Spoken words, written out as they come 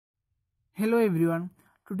Hello everyone,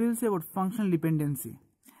 today we'll see about functional dependency.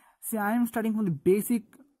 See, I am starting from the basic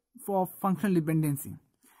for functional dependency.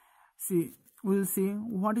 See, we'll see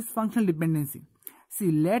what is functional dependency.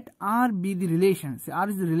 See, let R be the relation. See, R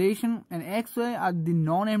is the relation and X, Y are the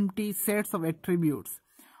non-empty sets of attributes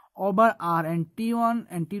over R, and T1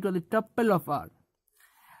 and T2 are the tuple of R.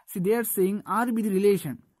 See, they are saying R be the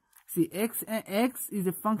relation. See, X is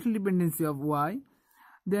a functional dependency of Y.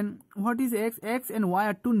 Then what is X? X and Y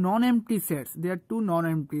are two non-empty sets. They are two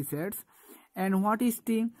non-empty sets. And what is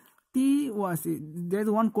T? T was, there is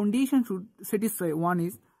one condition should satisfy. One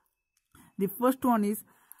is, the first one is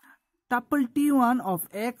tuple T1 of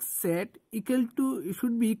X set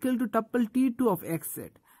should be equal to tuple T2 of X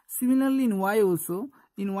set. Similarly in Y also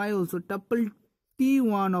tuple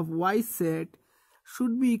T1 of Y set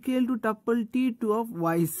should be equal to tuple T2 of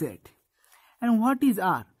Y set. And what is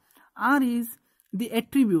R? R is the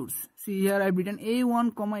attributes. See, here I have written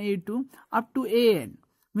A1, A2 up to AN,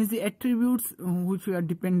 means the attributes which we are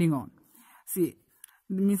depending on. See,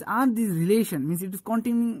 means R this relation, means it is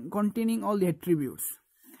containing all the attributes.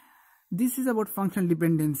 This is about functional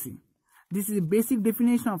dependency. This is a basic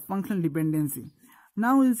definition of functional dependency.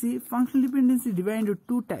 Now we will see functional dependency divided into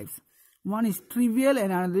two types. One is trivial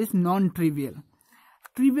and another is non-trivial.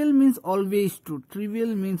 Trivial means always true.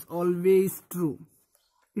 Trivial means always true.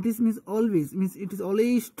 It is means it is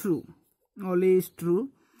always true,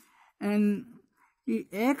 and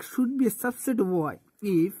X should be a subset of Y.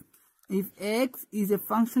 If X is a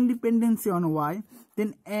functional dependency on Y,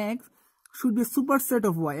 then X should be a superset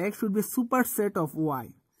of Y. X should be a superset of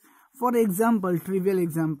Y. For example, trivial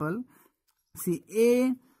example, see,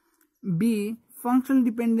 A, B, functional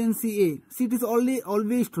dependency A. See, it is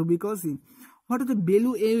always true because see, what is the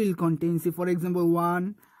value A will contain? See, for example,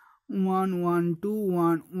 1, 1, 1, 2,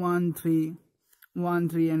 1, 1, 3, 1,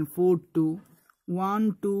 3 and 4, 2,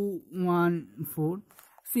 1, 2, 1, 4.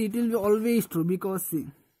 See, it will be always true because see,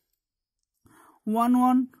 1,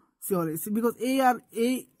 1, sorry, see, because here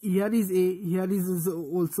is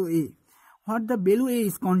also A. What the value A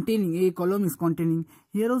is containing, A column is containing,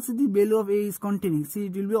 here also the value of A is containing. See,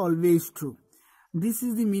 it will be always true. This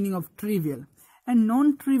is the meaning of trivial. And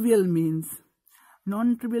non-trivial means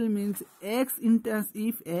X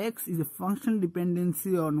if X is a functional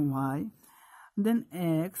dependency on Y, then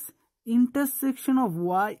X intersection of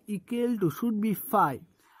Y equal to should be phi.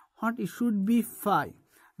 What it should be phi.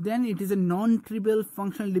 Then it is a non-trivial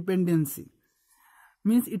functional dependency.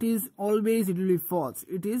 Means it is always, it will be false.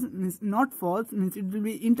 It is means not false, means it will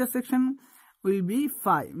be intersection will be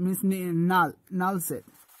phi, means null set.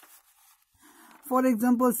 For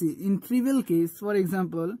example, see, in trivial case, for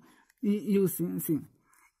example, you see,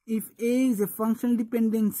 if A is a functional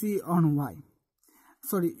dependency on Y,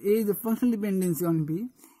 sorry, A is a functional dependency on B,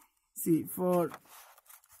 see, for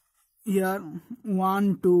here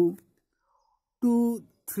 1, 2, 2,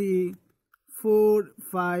 3, 4,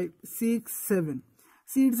 5, 6, 7.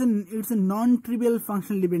 See, it's a non-trivial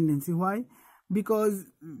functional dependency. Why? Because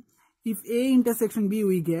if A intersection B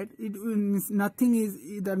we get, it means nothing is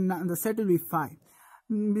either, the set will be phi.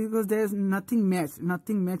 Because there is nothing match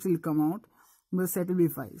will come out, but set will be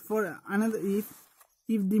phi. For another, if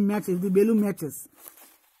the value matches,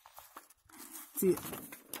 see,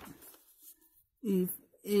 if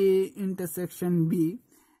A intersection B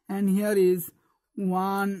and here is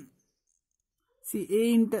 1, see,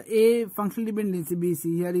 A functional dependency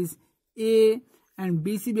BC, here is A and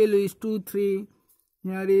BC value is 2, 3,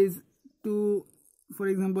 here is 2, for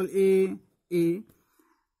example, A,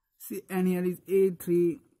 see, and here is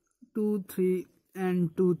A3, 2, 3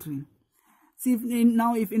 and 2, 3. See, if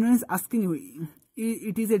anyone is asking you,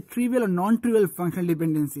 it is a trivial or non-trivial functional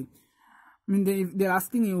dependency. I mean, if they are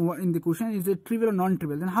asking you in the question, is it trivial or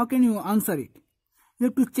non-trivial, then how can you answer it? You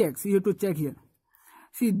have to check. See, you have to check here.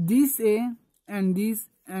 See, this A and this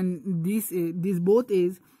A, these both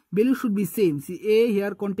A's value should be same. See, A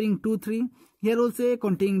here containing 2, 3, here also A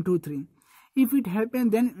containing 2, 3. If it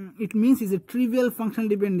happens, then it means it's a trivial functional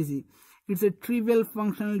dependency. It's a trivial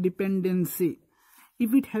functional dependency.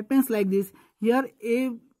 If it happens like this, here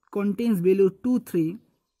A contains value 2, 3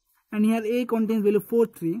 and here A contains value 4,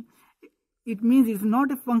 3, it means it's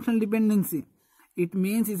not a functional dependency. It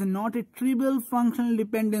means it's not a trivial functional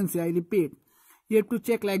dependency. I repeat, you have to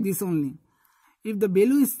check like this only. If the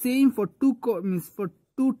value is same for two tuples,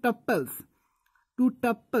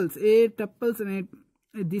 A tuples and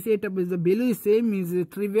this A tuple, the value is same, means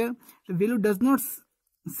trivial. The value does not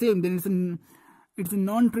same, then it's a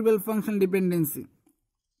non-trivial functional dependency.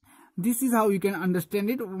 This is how you can understand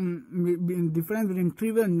it, difference between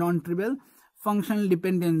trivial and non-trivial functional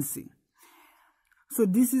dependency. So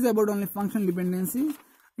this is about only functional dependency.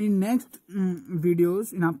 In next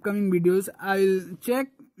videos, in upcoming videos,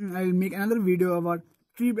 I'll make another video about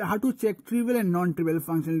how to check trivial and non-trivial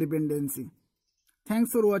functional dependency.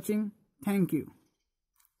 Thanks for watching. Thank you.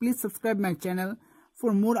 Please subscribe my channel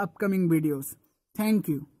for more upcoming videos. Thank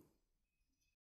you.